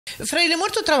Fraile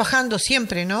Muerto trabajando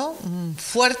siempre, ¿no?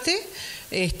 Fuerte.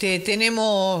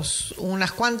 Tenemos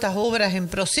unas cuantas obras en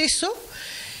proceso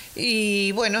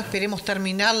y bueno, esperemos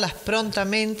terminarlas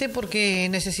prontamente porque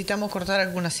necesitamos cortar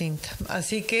alguna cinta.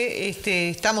 Así que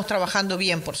estamos trabajando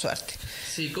bien, por suerte.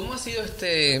 Sí, ¿cómo ha sido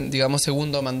digamos,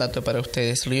 segundo mandato para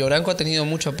ustedes? Río Branco ha tenido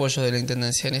mucho apoyo de la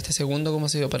Intendencia. En este segundo, ¿cómo ha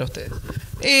sido para ustedes?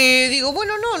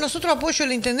 Nosotros apoyo de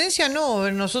la Intendencia no.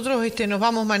 Nosotros nos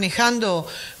vamos manejando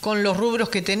con los rubros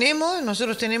que tenemos.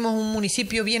 Nosotros tenemos un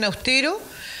municipio bien austero.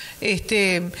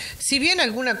 Si bien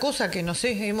alguna cosa que, no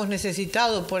sé, hemos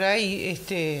necesitado por ahí,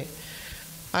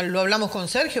 lo hablamos con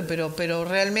Sergio, pero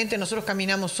realmente nosotros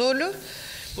caminamos solos.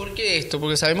 ¿Por qué esto?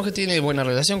 Porque sabemos que tiene buena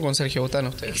relación con Sergio Botano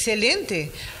usted.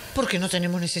 Excelente, porque no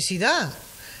tenemos necesidad.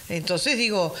 Entonces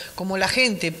como la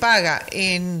gente paga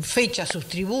en fecha sus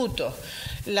tributos,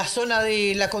 la zona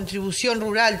de la contribución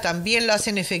rural también lo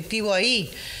hacen efectivo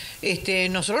ahí.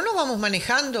 Nosotros nos vamos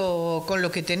manejando con lo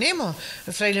que tenemos.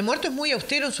 Fraile Muerto es muy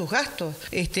austero en sus gastos.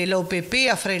 La OPP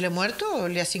a Fraile Muerto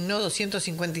le asignó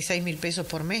 256.000 pesos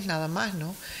por mes nada más,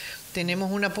 ¿no?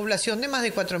 Tenemos una población de más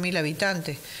de 4.000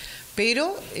 habitantes.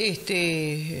 Pero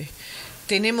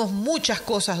tenemos muchas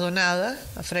cosas donadas.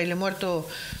 A Fraile Muerto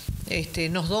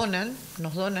nos donan,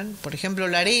 por ejemplo,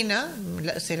 la arena,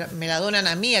 me la donan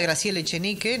a mí, a Graciela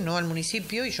Echenique, no al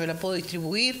municipio, y yo la puedo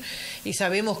distribuir, y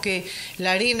sabemos que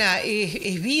la arena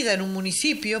es vida en un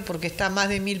municipio, porque está a más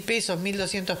de 1.000 pesos,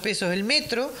 1.200 pesos el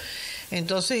metro.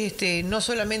 Entonces, no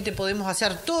solamente podemos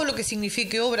hacer todo lo que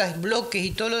signifique obras, bloques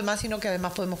y todo lo demás, sino que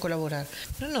además podemos colaborar.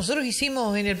 Nosotros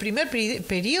hicimos en el primer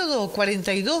periodo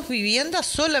 42 viviendas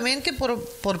solamente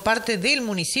por parte del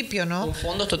municipio, ¿no? Con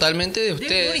fondos totalmente de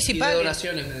ustedes y de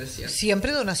donaciones, me decían.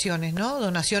 Siempre donaciones, ¿no?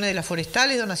 Donaciones de las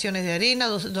forestales, donaciones de arena,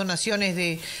 donaciones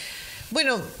de...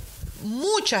 Bueno,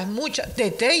 muchas,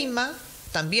 de Teima.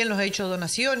 También nos ha hecho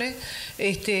donaciones.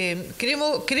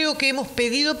 Creo que hemos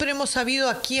pedido, pero hemos sabido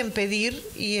a quién pedir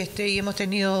y hemos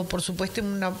tenido, por supuesto,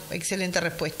 una excelente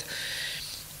respuesta.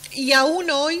 Y aún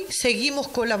hoy seguimos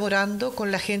colaborando con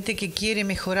la gente que quiere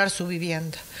mejorar su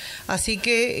vivienda. Así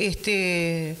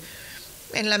que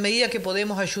en la medida que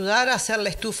podemos ayudar a hacer la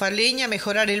estufa a leña,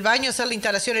 mejorar el baño, hacer la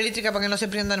instalación eléctrica para que no se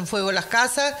prendan en fuego las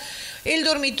casas, el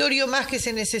dormitorio más que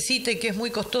se necesita y que es muy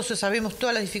costoso, sabemos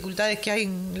todas las dificultades que hay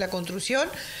en la construcción,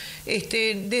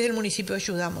 desde el municipio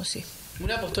ayudamos, sí.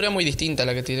 Una postura muy distinta a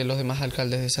la que tienen los demás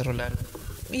alcaldes de Cerro Largo.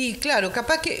 Y claro,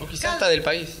 capaz que... O quizás hasta del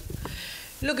país.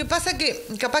 Lo que pasa que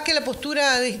capaz que la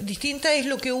postura distinta es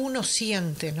lo que uno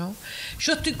siente, ¿no?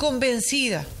 Yo estoy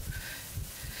convencida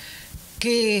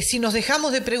que si nos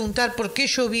dejamos de preguntar por qué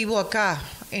yo vivo acá,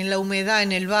 en la humedad,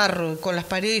 en el barro, con las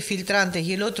paredes filtrantes,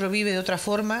 y el otro vive de otra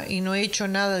forma y no he hecho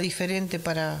nada diferente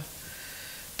para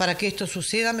que esto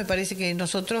suceda, me parece que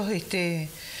nosotros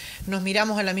nos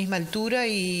miramos a la misma altura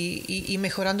y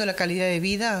mejorando la calidad de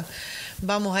vida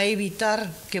vamos a evitar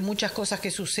que muchas cosas que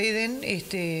suceden,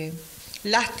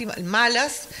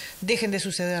 malas, dejen de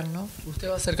suceder, ¿no?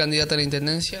 ¿Usted va a ser candidata a la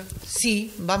Intendencia?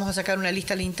 Sí, vamos a sacar una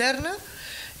lista a la interna.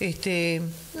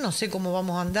 No sé cómo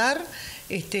vamos a andar.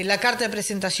 La carta de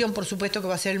presentación, por supuesto, que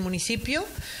va a ser el municipio.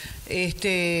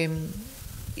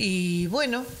 Y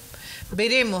bueno,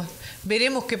 veremos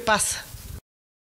qué pasa.